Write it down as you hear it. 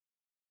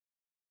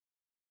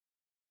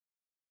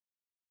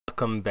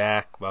Welcome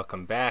back.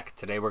 Welcome back.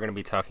 Today we're going to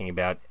be talking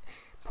about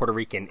Puerto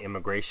Rican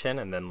immigration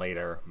and then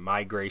later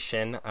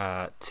migration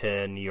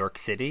to New York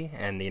City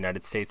and the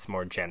United States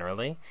more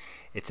generally.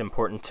 It's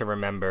important to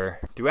remember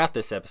throughout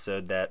this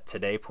episode that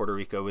today Puerto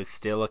Rico is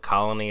still a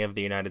colony of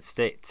the United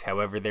States.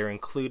 However, they're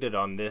included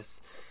on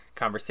this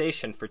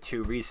conversation for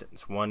two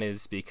reasons. One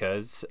is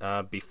because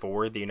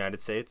before the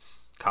United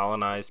States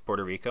colonized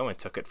Puerto Rico and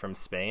took it from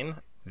Spain,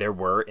 there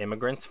were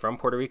immigrants from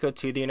Puerto Rico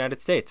to the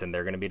United States, and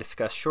they're going to be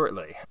discussed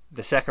shortly.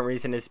 The second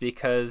reason is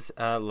because,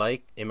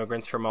 like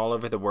immigrants from all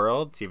over the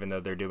world, even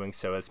though they're doing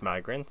so as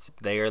migrants,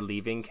 they are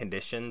leaving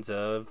conditions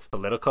of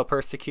political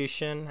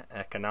persecution,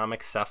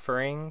 economic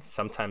suffering,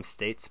 sometimes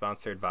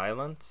state-sponsored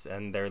violence,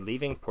 and they're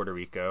leaving Puerto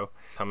Rico,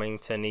 coming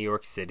to New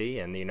York City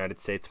and the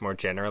United States more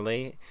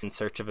generally in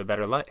search of a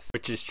better life,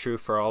 which is true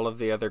for all of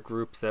the other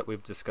groups that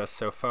we've discussed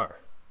so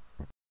far.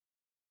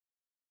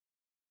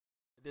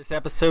 This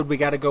episode, we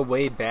got to go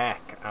way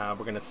back.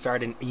 We're going to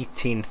start in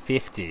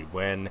 1850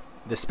 when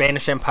the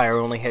Spanish Empire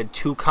only had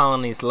two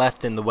colonies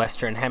left in the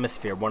Western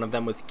Hemisphere. One of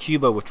them was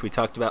Cuba, which we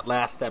talked about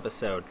last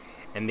episode,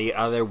 and the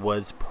other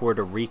was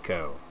Puerto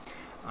Rico.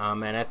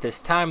 And at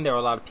this time, there were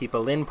a lot of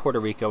people in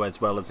Puerto Rico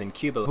as well as in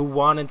Cuba who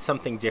wanted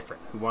something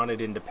different, who wanted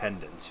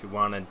independence, who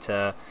wanted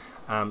to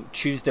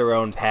choose their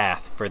own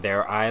path for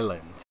their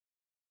island.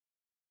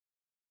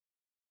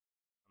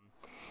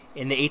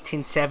 In the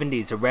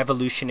 1870s, a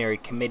revolutionary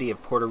committee of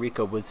Puerto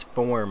Rico was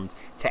formed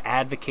to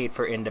advocate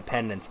for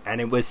independence, and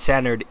it was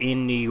centered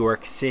in New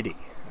York City.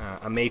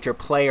 A major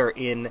player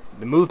in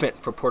the movement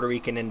for Puerto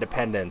Rican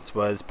independence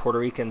was Puerto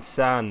Rican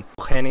son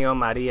Eugenio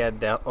Maria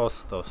de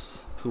Hostos,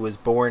 who was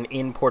born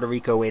in Puerto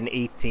Rico in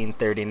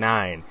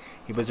 1839.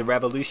 He was a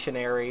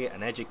revolutionary,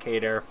 an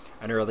educator,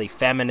 an early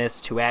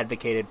feminist who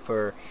advocated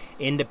for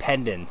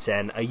independence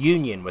and a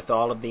union with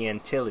all of the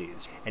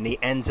Antilles. And he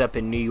ends up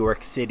in New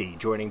York City,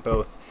 joining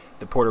both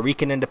the Puerto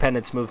Rican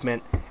independence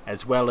movement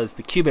as well as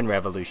the Cuban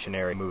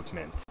revolutionary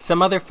movement.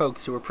 Some other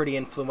folks who were pretty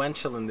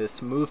influential in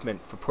this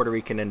movement for Puerto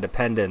Rican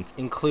independence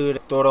include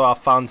Dr.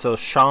 Alfonso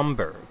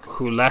Schomburg,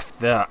 who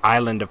left the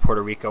island of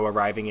Puerto Rico,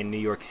 arriving in New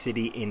York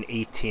City in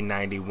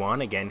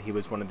 1891. Again, he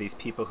was one of these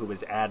people who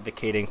was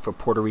advocating for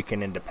Puerto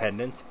Rican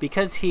independence.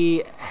 Because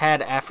he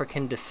had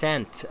African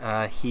descent,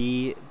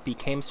 he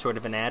became sort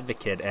of an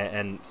advocate,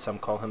 and some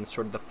call him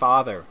sort of the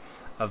father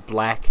of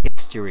black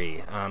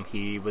history.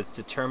 He was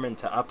determined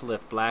to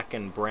uplift black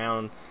and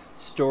brown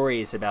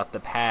stories about the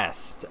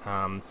past.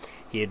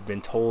 He had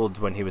been told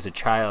when he was a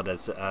child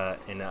as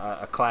in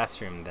a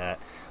classroom that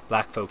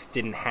black folks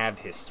didn't have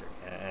history,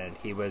 and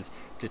he was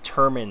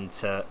determined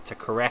to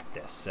correct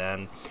this.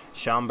 And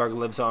Schomburg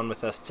lives on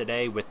with us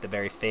today with the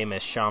very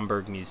famous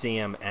Schomburg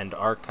Museum and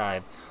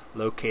Archive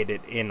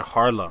located in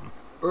Harlem.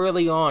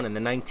 Early on in the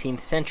 19th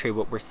century,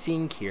 what we're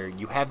seeing here,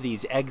 you have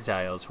these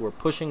exiles who are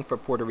pushing for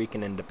Puerto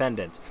Rican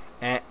independence,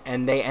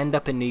 and they end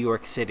up in New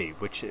York City,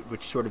 which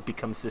sort of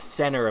becomes the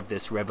center of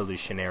this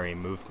revolutionary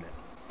movement.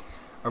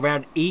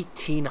 Around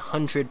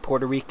 1,800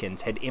 Puerto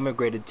Ricans had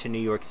immigrated to New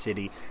York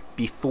City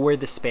before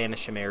the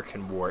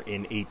Spanish-American War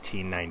in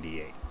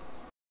 1898.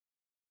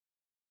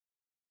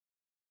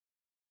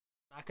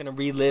 I'm not going to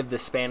relive the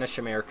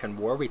Spanish-American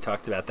War. We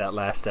talked about that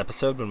last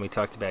episode when we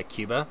talked about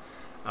Cuba.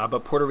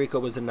 But Puerto Rico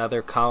was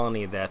another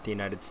colony that the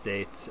United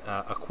States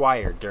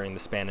acquired during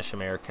the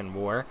Spanish-American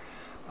War.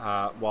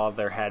 While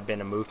there had been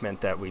a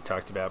movement that we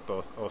talked about,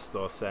 both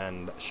Hostos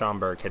and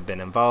Schomburg had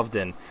been involved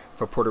in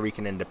for Puerto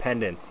Rican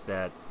independence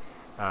that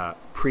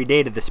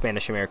predated the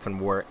Spanish-American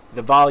War,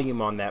 the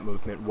volume on that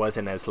movement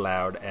wasn't as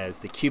loud as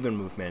the Cuban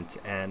movement,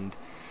 and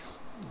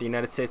the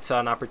United States saw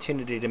an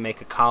opportunity to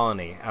make a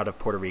colony out of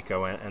Puerto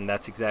Rico, and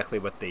that's exactly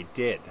what they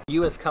did.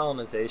 U.S.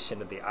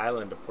 colonization of the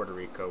island of Puerto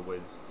Rico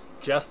was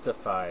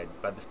justified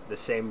by the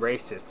same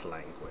racist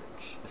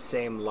language, the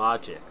same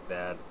logic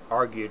that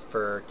argued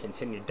for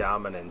continued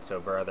dominance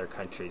over other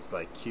countries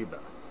like Cuba.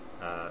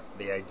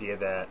 The idea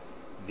that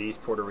these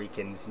Puerto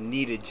Ricans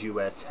needed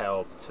U.S.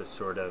 help to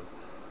sort of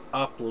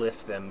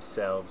uplift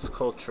themselves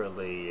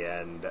culturally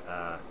and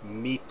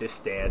meet the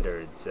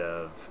standards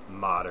of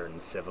modern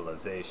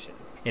civilization.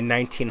 In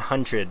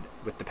 1900,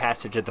 with the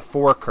passage of the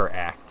Foraker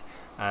Act,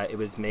 it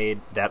was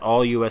made that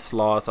all U.S.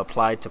 laws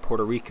applied to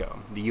Puerto Rico.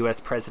 The U.S.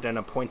 president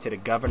appointed a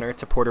governor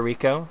to Puerto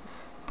Rico.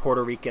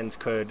 Puerto Ricans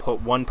could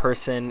put one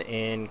person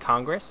in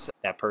Congress.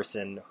 That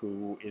person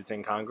who is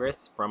in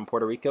Congress from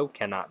Puerto Rico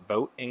cannot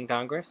vote in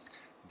Congress.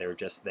 They're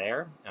just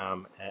there.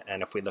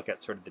 And if we look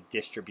at sort of the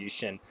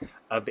distribution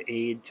of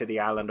aid to the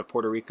island of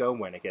Puerto Rico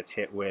when it gets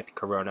hit with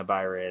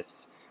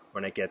coronavirus,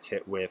 when it gets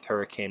hit with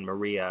Hurricane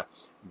Maria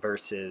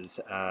versus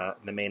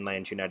the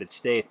mainland United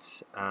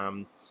States,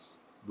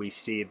 we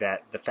see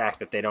that the fact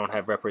that they don't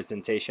have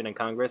representation in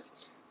Congress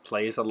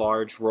plays a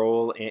large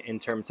role in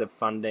terms of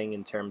funding,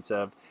 in terms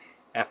of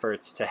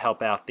efforts to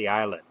help out the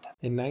island.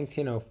 In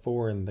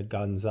 1904, in the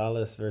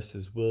Gonzalez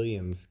versus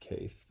Williams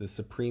case, the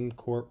Supreme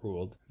Court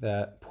ruled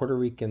that Puerto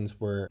Ricans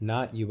were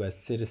not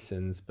U.S.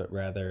 citizens, but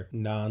rather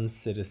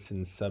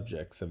non-citizen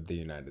subjects of the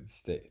United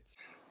States.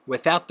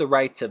 Without the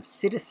rights of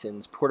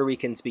citizens, Puerto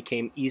Ricans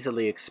became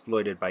easily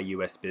exploited by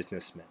U.S.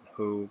 businessmen,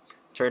 who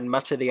turned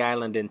much of the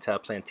island into a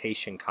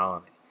plantation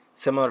colony,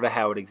 similar to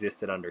how it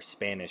existed under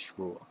Spanish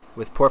rule,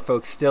 with poor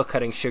folks still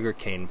cutting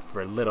sugarcane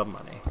for little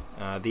money.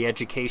 The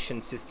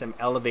education system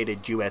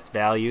elevated U.S.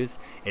 values.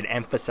 It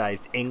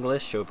emphasized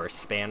English over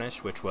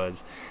Spanish, which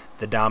was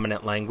the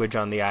dominant language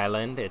on the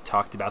island. It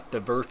talked about the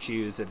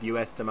virtues of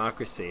U.S.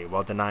 democracy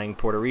while denying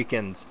Puerto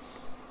Ricans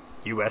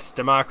U.S.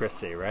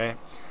 democracy, right?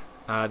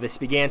 This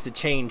began to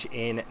change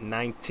in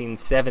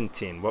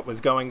 1917. What was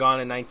going on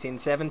in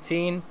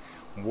 1917?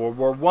 World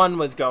War I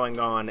was going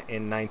on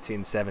in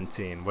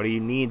 1917. What do you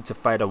need to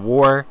fight a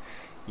war?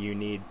 You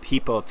need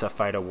people to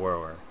fight a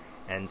war.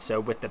 And so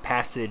with the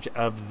passage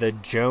of the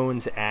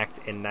Jones Act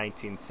in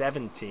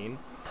 1917,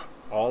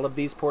 all of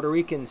these Puerto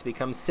Ricans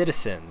become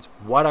citizens.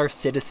 What are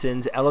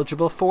citizens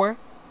eligible for?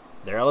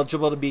 They're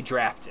eligible to be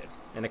drafted.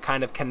 In a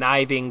kind of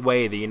conniving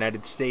way, the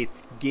United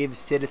States gives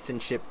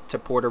citizenship to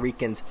Puerto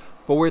Ricans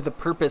for the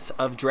purpose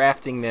of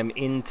drafting them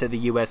into the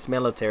U.S.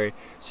 military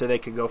so they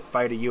could go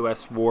fight a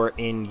U.S. war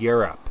in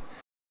Europe.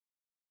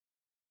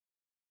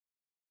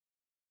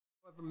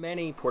 However,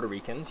 many Puerto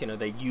Ricans,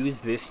 they use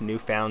this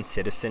newfound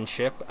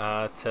citizenship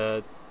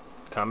to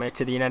come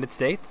to the United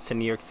States, to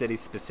New York City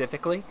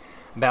specifically.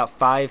 About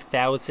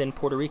 5,000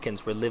 Puerto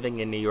Ricans were living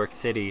in New York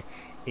City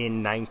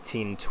in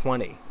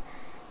 1920.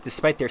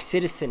 Despite their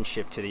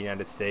citizenship to the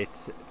United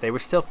States, they were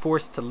still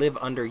forced to live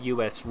under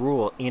U.S.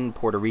 rule in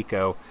Puerto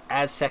Rico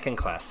as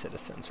second-class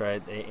citizens,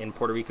 right? In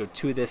Puerto Rico,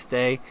 to this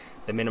day,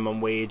 the minimum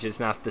wage is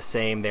not the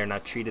same. They're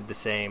not treated the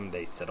same.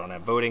 They still don't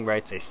have voting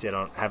rights. They still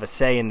don't have a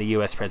say in the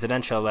U.S.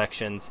 presidential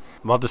elections.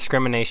 While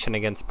discrimination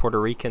against Puerto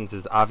Ricans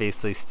is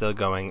obviously still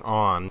going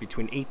on,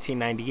 between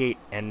 1898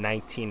 and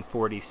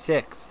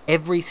 1946,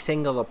 every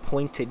single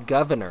appointed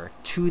governor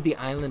to the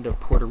island of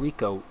Puerto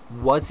Rico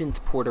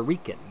wasn't Puerto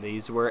Rican.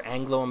 These were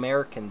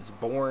Anglo-Americans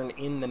born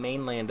in the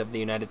mainland of the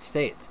United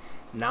States,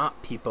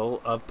 not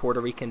people of Puerto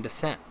Rican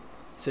descent.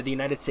 So the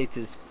United States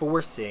is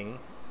forcing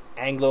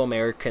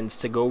Anglo-Americans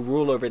to go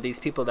rule over these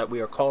people that we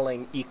are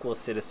calling equal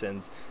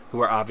citizens, who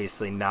are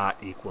obviously not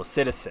equal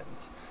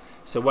citizens.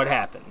 So what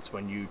happens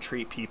when you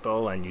treat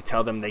people and you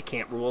tell them they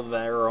can't rule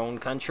their own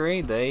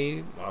country?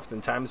 They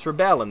oftentimes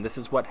rebel, and this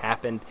is what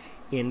happened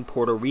in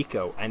Puerto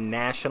Rico. A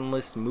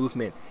nationalist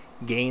movement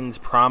gains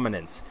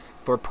prominence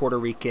for Puerto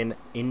Rican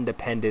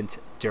independence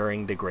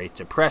during the Great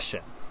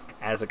Depression.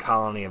 As a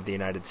colony of the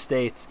United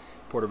States,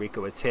 Puerto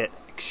Rico was hit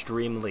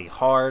extremely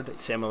hard,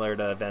 similar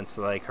to events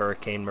like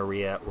Hurricane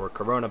Maria or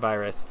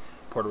coronavirus.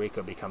 Puerto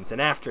Rico becomes an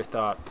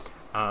afterthought.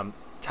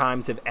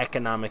 Times of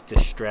economic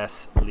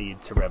distress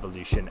lead to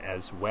revolution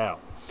as well.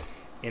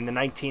 In the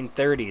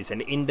 1930s,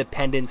 an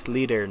independence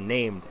leader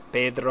named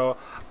Pedro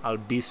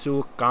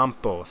Albizu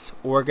Campos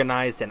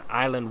organized an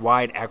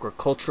island-wide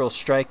agricultural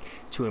strike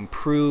to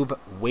improve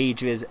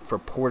wages for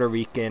Puerto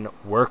Rican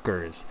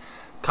workers.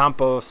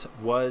 Campos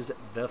was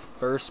the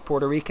first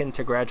Puerto Rican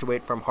to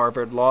graduate from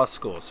Harvard Law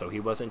School, so he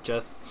wasn't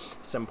just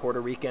some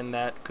Puerto Rican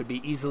that could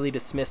be easily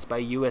dismissed by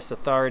U.S.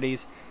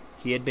 authorities.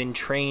 He had been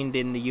trained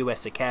in the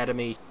U.S.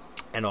 Academy,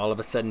 and all of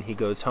a sudden he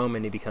goes home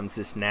and he becomes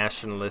this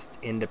nationalist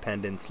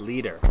independence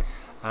leader.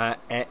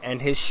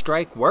 And his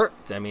strike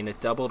worked. I mean, it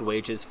doubled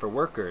wages for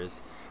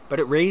workers, but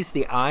it raised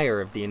the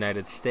ire of the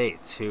United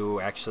States, who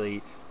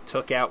actually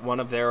took out one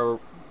of their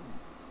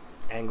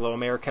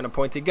Anglo-American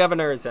appointed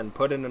governors and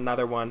put in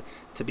another one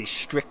to be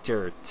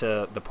stricter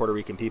to the Puerto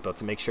Rican people,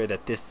 to make sure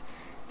that this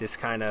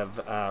kind of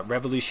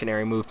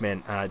revolutionary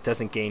movement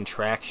doesn't gain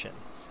traction.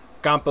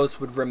 Campos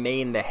would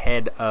remain the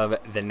head of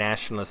the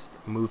nationalist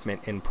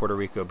movement in Puerto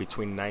Rico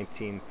between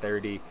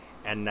 1930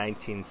 and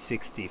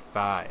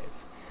 1965.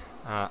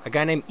 A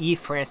guy named E.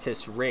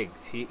 Francis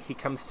Riggs, he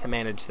comes to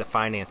manage the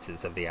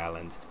finances of the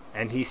island,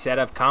 and he said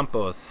of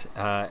Campos,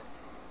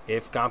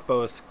 if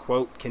Campos,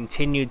 quote,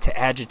 continued to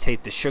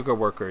agitate the sugar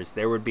workers,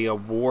 there would be a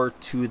war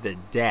to the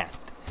death.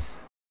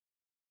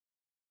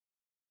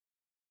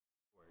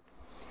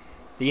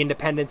 The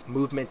independence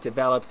movement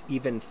develops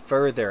even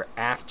further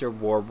after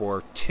World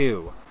War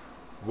II.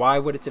 Why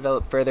would it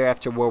develop further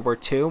after World War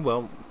II?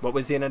 Well, what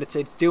was the United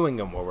States doing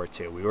in World War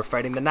II? We were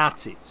fighting the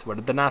Nazis. What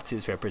did the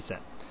Nazis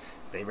represent?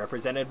 They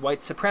represented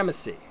white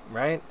supremacy,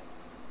 right?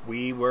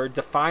 We were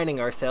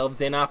defining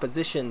ourselves in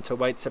opposition to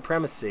white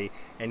supremacy,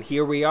 and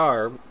here we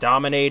are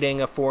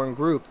dominating a foreign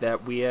group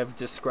that we have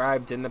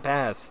described in the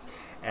past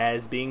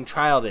as being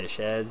childish,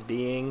 as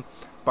being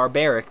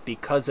barbaric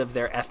because of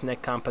their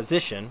ethnic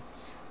composition.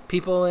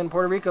 People in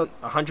Puerto Rico,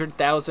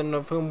 100,000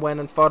 of whom went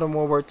and fought in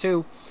World War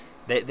II,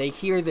 they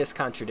hear this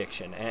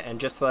contradiction. And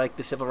just like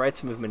the civil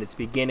rights movement, it's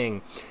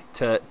beginning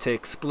to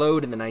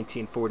explode in the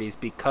 1940s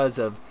because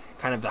of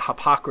kind of the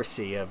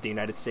hypocrisy of the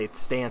United States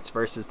stance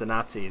versus the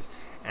Nazis,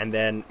 and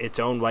then its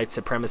own white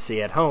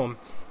supremacy at home.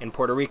 In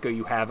Puerto Rico,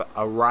 you have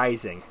a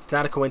rising. It's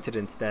not a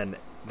coincidence, then,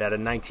 that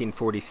in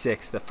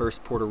 1946, the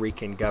first Puerto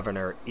Rican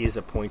governor is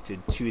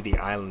appointed to the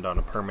island on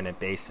a permanent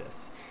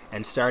basis.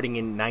 And starting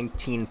in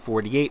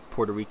 1948,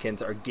 Puerto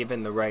Ricans are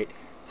given the right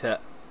to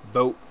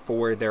vote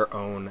for their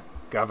own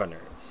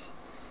governors.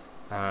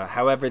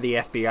 However, the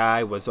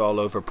FBI was all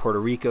over Puerto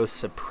Rico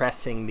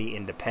suppressing the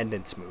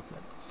independence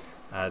movement.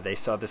 They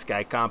saw this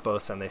guy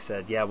Campos and they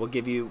said, yeah, we'll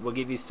give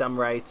you some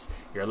rights.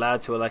 You're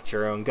allowed to elect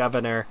your own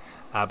governor.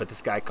 But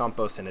this guy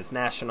Campos and his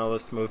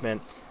nationalist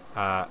movement,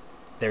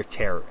 they're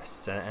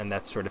terrorists. And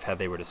that's sort of how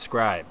they were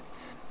described.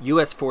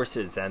 U.S.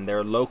 forces and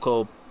their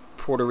local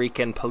Puerto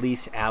Rican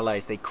police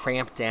allies, they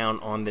cramped down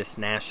on this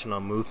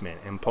national movement.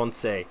 In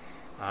Ponce, a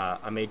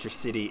major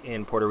city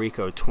in Puerto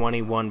Rico,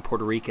 21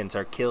 Puerto Ricans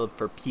are killed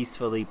for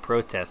peacefully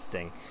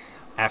protesting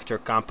after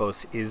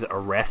Campos is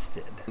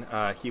arrested.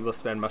 He will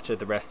spend much of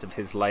the rest of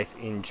his life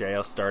in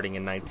jail starting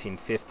in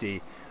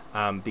 1950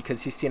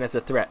 because he's seen as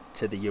a threat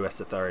to the U.S.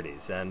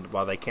 authorities. And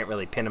while they can't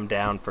really pin him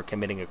down for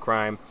committing a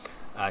crime,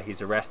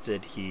 he's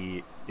arrested,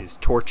 he is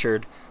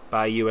tortured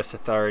by U.S.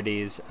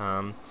 authorities.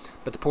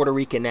 But the Puerto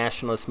Rican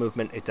nationalist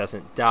movement, it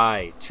doesn't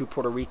die. 2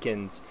 Puerto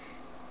Ricans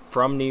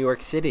from New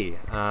York City,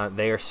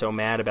 they are so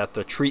mad about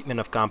the treatment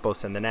of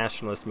Campos and the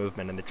nationalist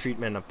movement and the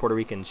treatment of Puerto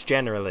Ricans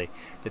generally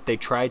that they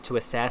tried to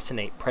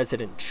assassinate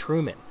President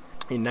Truman.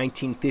 In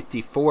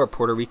 1954,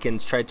 Puerto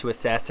Ricans tried to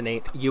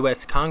assassinate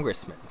U.S.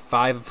 congressmen,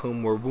 5 of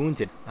whom were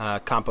wounded.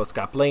 Campos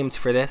got blamed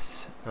for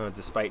this,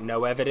 despite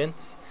no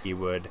evidence. He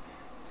would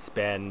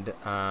spend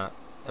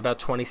about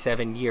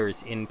 27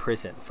 years in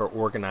prison for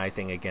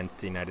organizing against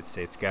the United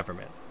States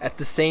government. At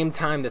the same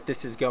time that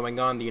this is going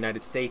on, the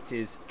United States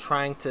is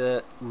trying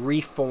to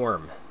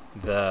reform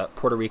the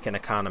Puerto Rican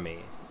economy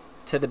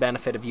to the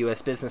benefit of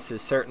U.S.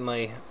 businesses,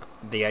 certainly.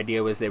 The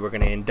idea was they were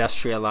going to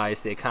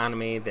industrialize the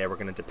economy. They were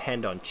going to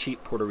depend on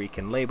cheap Puerto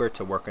Rican labor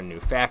to work on new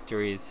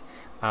factories.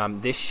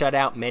 This shut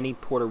out many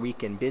Puerto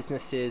Rican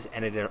businesses,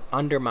 and it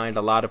undermined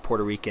a lot of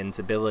Puerto Ricans'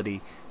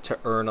 ability to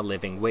earn a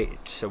living wage.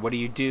 So what do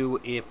you do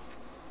if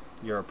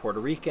you're a Puerto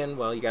Rican?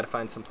 Well, you got to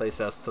find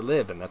someplace else to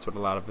live, and that's what a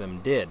lot of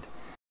them did.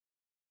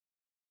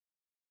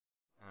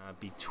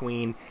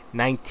 Between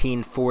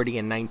 1940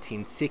 and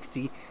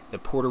 1960, the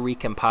Puerto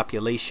Rican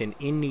population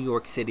in New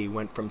York City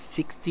went from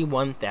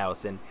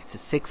 61,000 to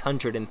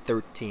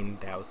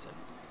 613,000.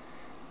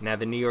 Now,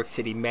 the New York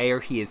City mayor,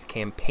 he is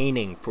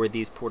campaigning for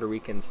these Puerto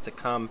Ricans to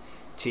come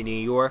to New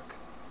York,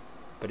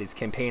 but he's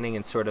campaigning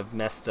in sort of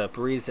messed up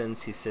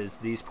reasons. He says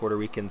these Puerto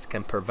Ricans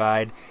can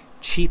provide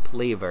cheap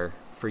labor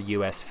for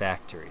U.S.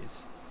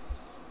 factories.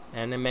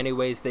 And in many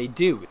ways they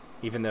do.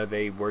 Even though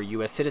they were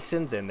U.S.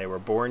 citizens and they were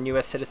born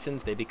U.S.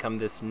 citizens, they become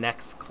this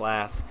next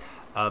class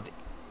of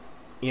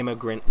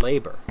immigrant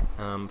labor,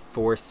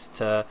 forced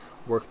to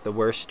work the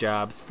worst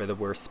jobs for the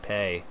worst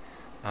pay,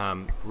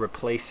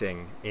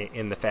 replacing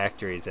in the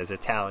factories as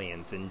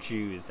Italians and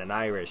Jews and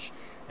Irish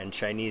and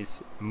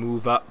Chinese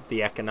move up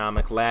the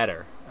economic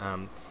ladder.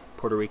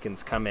 Puerto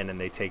Ricans come in and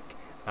they take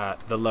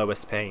the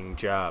lowest paying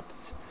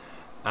jobs.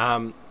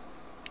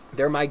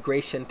 Their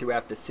migration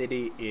throughout the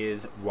city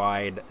is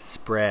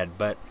widespread,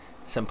 but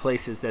some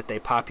places that they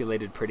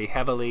populated pretty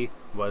heavily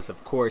was,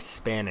 of course,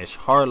 Spanish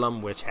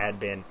Harlem, which had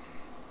been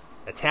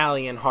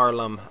Italian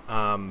Harlem,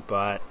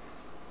 but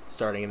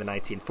starting in the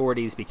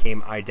 1940s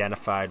became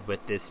identified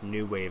with this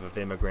new wave of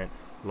immigrant,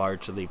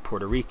 largely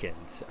Puerto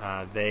Ricans.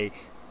 They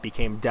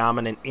became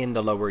dominant in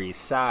the Lower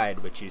East Side,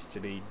 which used to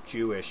be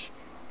Jewish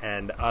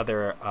and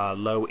other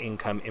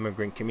low-income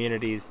immigrant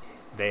communities.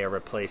 They are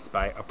replaced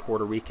by a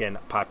Puerto Rican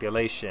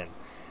population.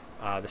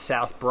 The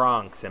South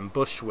Bronx and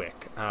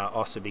Bushwick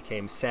also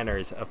became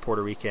centers of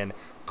Puerto Rican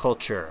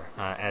culture,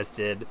 as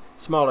did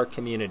smaller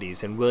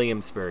communities in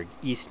Williamsburg,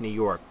 East New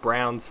York,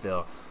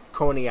 Brownsville,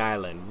 Coney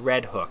Island,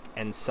 Red Hook,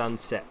 and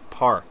Sunset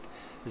Park,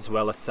 as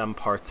well as some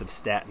parts of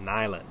Staten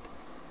Island.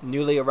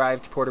 Newly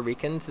arrived Puerto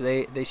Ricans,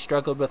 they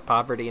struggled with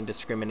poverty and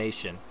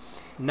discrimination.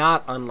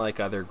 Not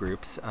unlike other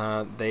groups,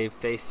 they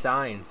faced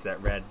signs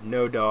that read,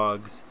 "No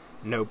dogs,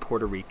 no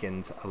Puerto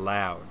Ricans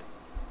allowed."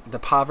 The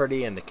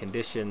poverty and the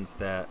conditions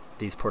that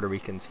these Puerto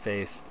Ricans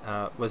faced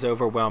was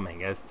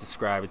overwhelming, as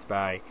described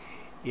by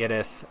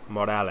Iris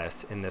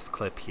Morales in this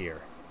clip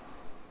here.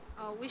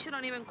 We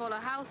shouldn't even call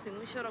it housing.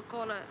 We should have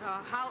called it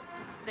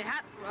the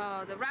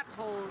rat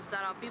holes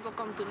that our people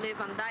come to live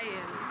and die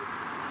in.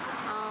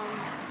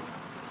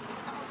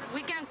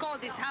 We can't call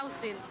this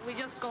housing. We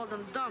just call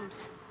them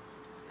dumps.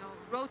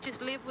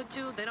 Roaches live with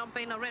you. They don't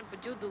pay no rent,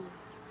 but you do.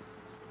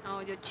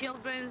 Your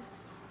children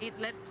eat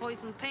lead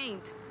poison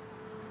paint.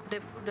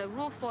 The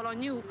roof fall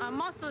on you, and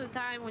most of the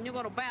time when you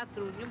go to the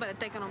bathroom, you better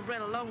take an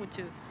umbrella along with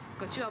you,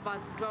 because you're about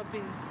to drop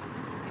in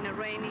a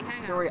rainy hangout.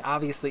 The story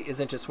obviously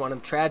isn't just one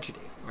of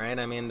tragedy, right?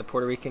 I mean, the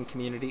Puerto Rican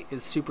community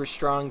is super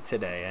strong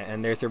today,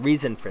 and there's a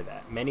reason for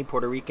that. Many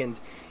Puerto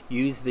Ricans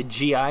use the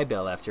GI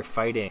Bill after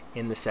fighting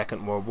in the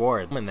Second World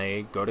War when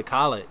they go to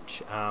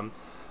college.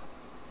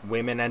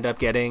 Women end up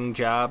getting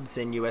jobs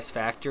in U.S.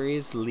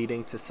 factories,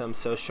 leading to some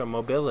social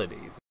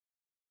mobility.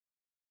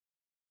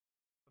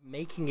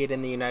 Making it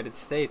in the United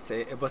States,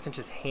 it wasn't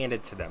just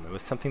handed to them. It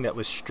was something that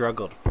was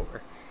struggled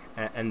for.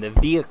 And the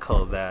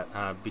vehicle that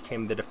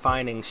became the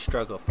defining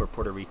struggle for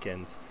Puerto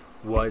Ricans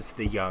was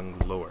the Young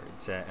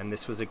Lords. And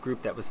this was a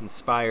group that was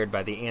inspired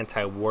by the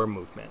anti-war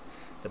movement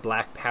the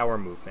Black Power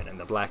movement and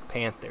the Black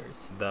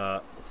Panthers,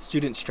 the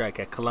student strike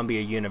at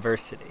Columbia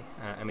University.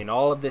 I mean,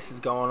 all of this is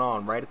going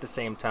on right at the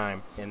same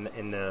time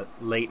in the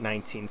late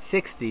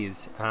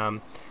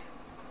 1960s.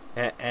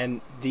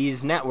 And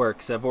these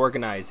networks of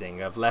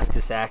organizing, of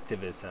leftist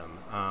activism,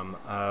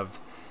 of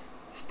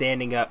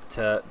standing up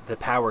to the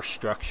power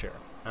structure,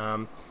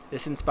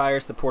 this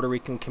inspires the Puerto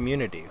Rican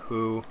community,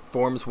 who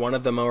forms one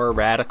of the more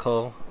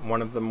radical,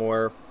 one of the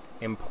more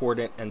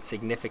important and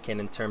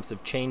significant in terms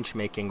of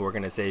change-making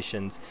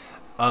organizations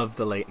of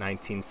the late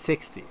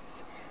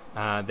 1960s.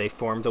 They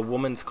formed a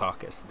women's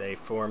caucus. They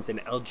formed an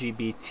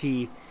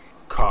LGBT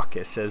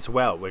caucus as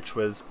well, which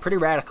was pretty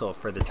radical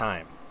for the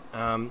time.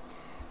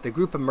 The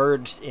group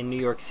emerged in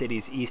New York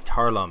City's East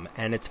Harlem,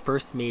 and its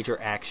first major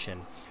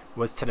action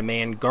was to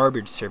demand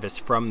garbage service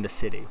from the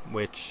city,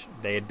 which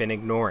they had been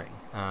ignoring.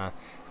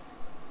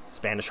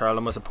 Spanish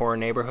Harlem was a poor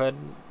neighborhood.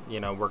 You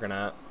know, we're going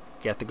to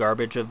get the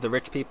garbage of the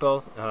rich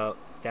people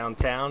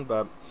downtown,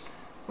 but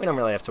we don't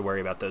really have to worry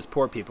about those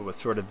poor people, was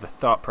sort of the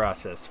thought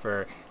process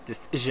for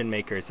decision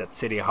makers at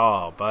City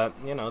Hall. But,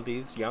 you know,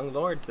 these young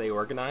lords, they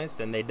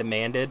organized and they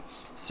demanded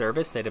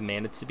service. They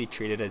demanded to be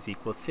treated as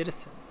equal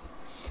citizens.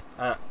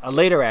 A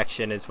later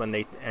action is when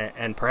they,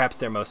 and perhaps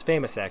their most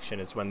famous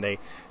action, is when they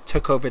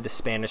took over the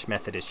Spanish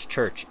Methodist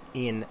Church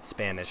in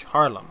Spanish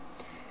Harlem.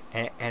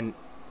 And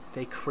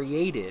they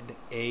created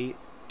a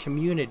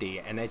community,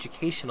 an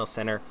educational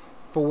center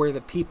for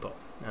the people.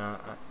 I'm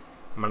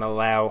going to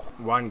allow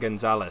Juan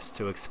Gonzalez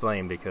to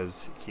explain,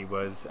 because he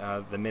was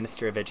the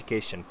Minister of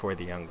Education for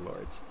the Young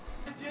Lords.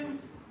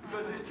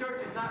 Because this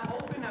church is not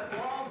open at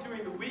all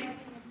during the week,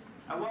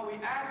 and what we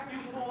ask you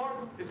for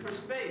is for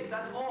space,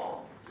 that's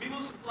all. We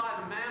will supply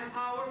the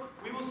manpower,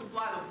 we will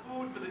supply the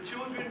food for the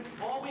children.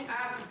 All we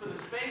ask is for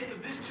the space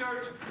of this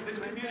church, this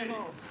community.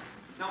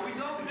 Now, we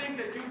don't think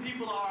that you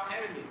people are our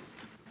enemies.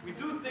 We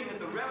do think that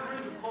the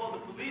reverend who called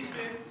the police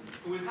in,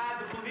 who has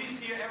had the police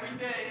here every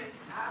day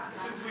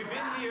since we've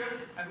been here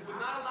and would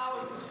not allow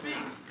us to speak,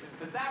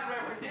 that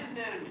reverend is an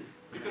enemy,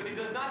 because he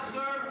does not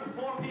serve the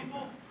poor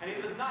people and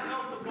he does not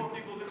help the poor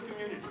people of this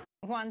community.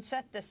 Juan,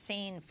 set the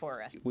scene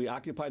for us. We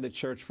occupied the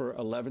church for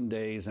 11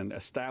 days and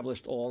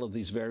established all of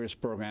these various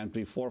programs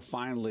before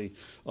finally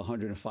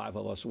 105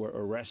 of us were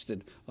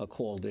arrested,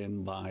 called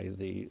in by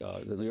the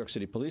New York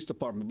City Police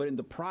Department. But in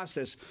the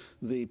process,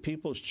 the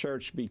People's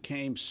Church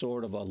became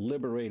sort of a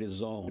liberated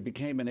zone. It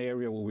became an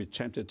area where we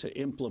attempted to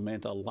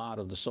implement a lot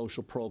of the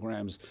social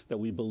programs that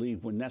we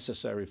believed were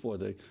necessary for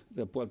the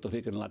Puerto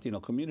Rican Latino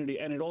community.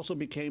 And it also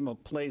became a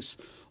place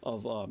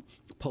of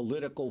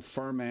political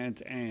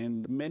ferment,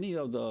 and many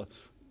of the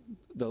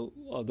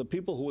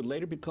people who would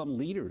later become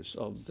leaders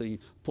of the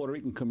Puerto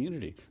Rican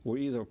community were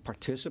either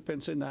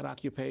participants in that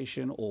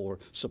occupation or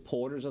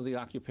supporters of the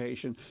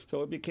occupation.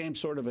 So it became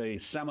sort of a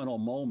seminal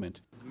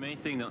moment. The main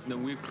thing that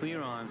we're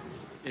clear on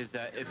is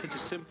that it's such a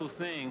simple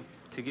thing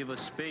to give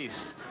us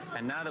space.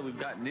 And now that we've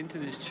gotten into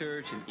this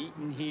church and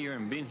eaten here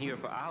and been here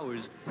for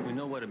hours, we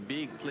know what a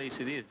big place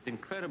it is. It's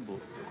incredible,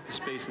 the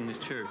space in this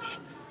church.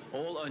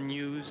 All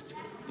unused,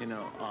 you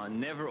know,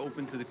 never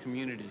open to the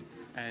community.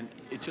 And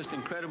it's just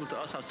incredible to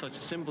us how such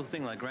a simple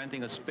thing like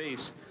granting a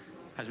space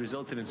has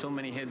resulted in so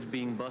many heads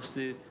being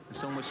busted and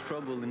so much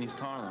trouble in East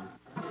Harlem.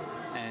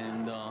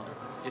 And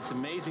it's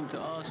amazing to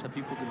us how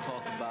people can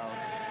talk about,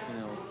 you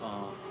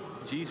know,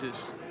 Jesus,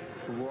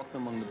 who walked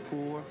among the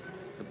poor,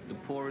 the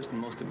poorest and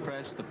most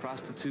oppressed, the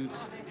prostitutes,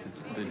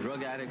 the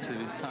drug addicts of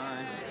his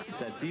time,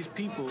 that these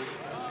people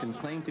can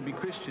claim to be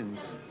Christians,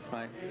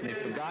 right? And they've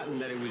forgotten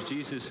that it was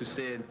Jesus who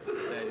said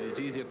that it is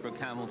easier for a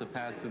camel to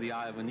pass through the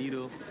eye of a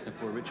needle than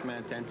for a rich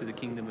man to enter the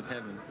kingdom of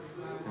heaven.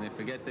 And they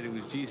forget that it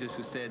was Jesus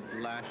who said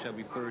the last shall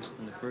be first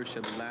and the first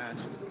shall be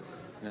last.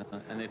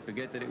 And they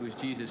forget that it was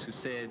Jesus who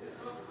said,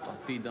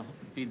 feed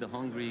the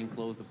hungry and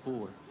clothe the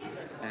poor.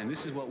 And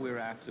this is what we're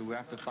after. We're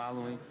after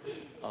following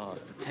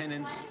the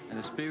tenets and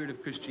the spirit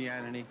of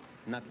Christianity,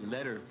 not the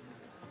letter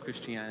of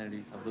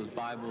Christianity, of those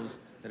Bibles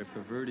that have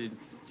perverted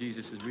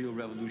Jesus' real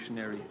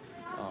revolutionary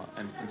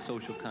and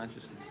social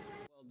consciousness.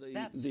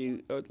 Well,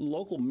 the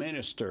local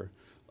minister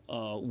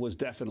was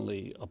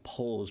definitely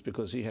opposed,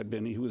 because he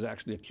was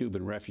actually a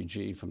Cuban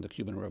refugee from the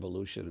Cuban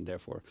Revolution and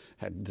therefore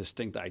had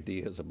distinct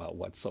ideas about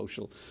what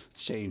social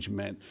change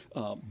meant.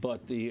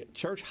 But the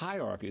church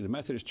hierarchy, the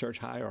Methodist church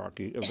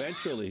hierarchy,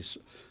 eventually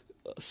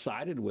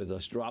sided with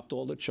us, dropped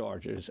all the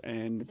charges,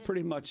 and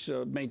pretty much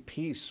made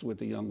peace with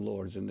the Young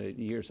Lords in the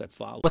years that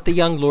followed. What the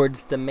Young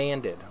Lords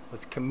demanded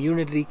was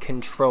community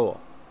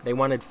control. They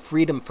wanted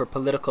freedom for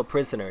political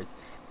prisoners,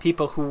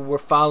 people who were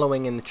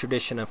following in the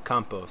tradition of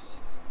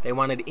Campos. They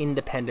wanted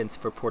independence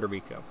for Puerto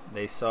Rico.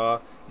 They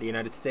saw the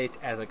United States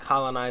as a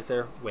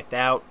colonizer.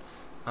 Without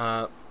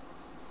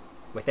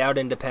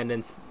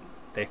independence,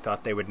 they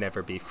thought they would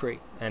never be free.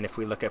 And if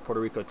we look at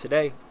Puerto Rico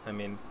today, I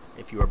mean,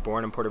 if you were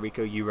born in Puerto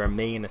Rico, you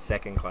remain a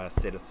second-class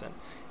citizen.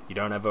 You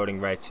don't have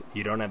voting rights.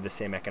 You don't have the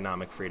same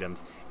economic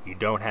freedoms. You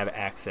don't have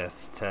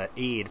access to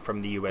aid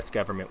from the U.S.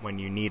 government when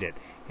you need it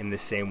in the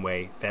same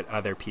way that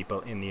other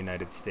people in the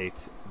United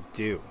States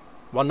do.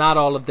 While not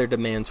all of their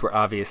demands were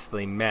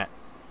obviously met,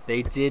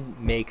 they did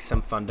make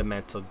some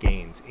fundamental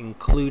gains,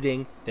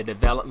 including the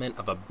development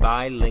of a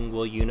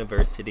bilingual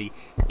university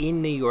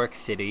in New York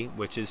City,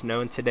 which is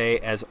known today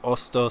as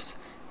Hostos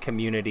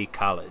Community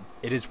College.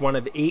 It is one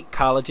of 8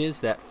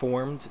 colleges that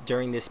formed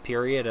during this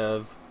period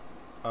of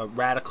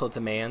radical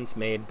demands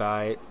made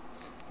by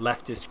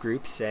leftist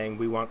groups saying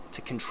we want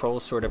to control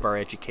sort of our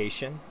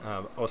education.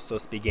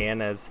 Hostos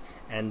began as,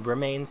 and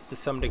remains to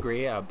some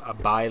degree, a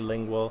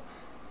bilingual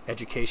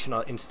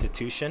educational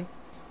institution.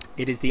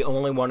 It is the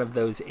only one of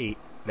those 8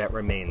 that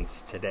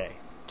remains today.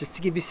 Just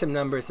to give you some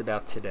numbers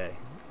about today,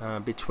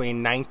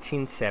 between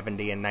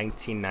 1970 and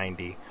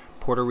 1990,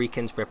 Puerto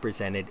Ricans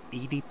represented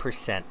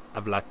 80%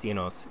 of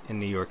Latinos in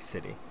New York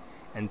City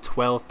and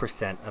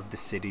 12% of the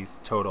city's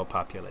total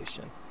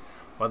population.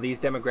 While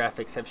these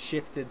demographics have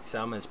shifted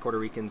some as Puerto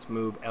Ricans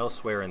move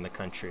elsewhere in the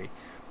country,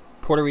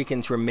 Puerto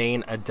Ricans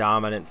remain a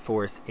dominant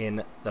force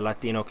in the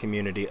Latino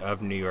community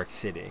of New York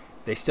City.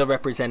 They still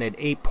represented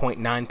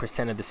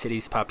 8.9% of the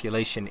city's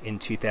population in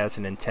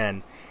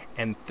 2010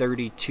 and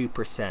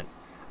 32%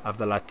 of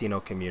the Latino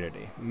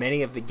community.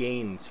 Many of the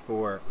gains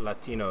for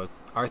Latinos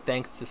are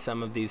thanks to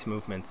some of these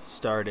movements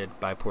started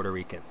by Puerto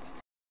Ricans.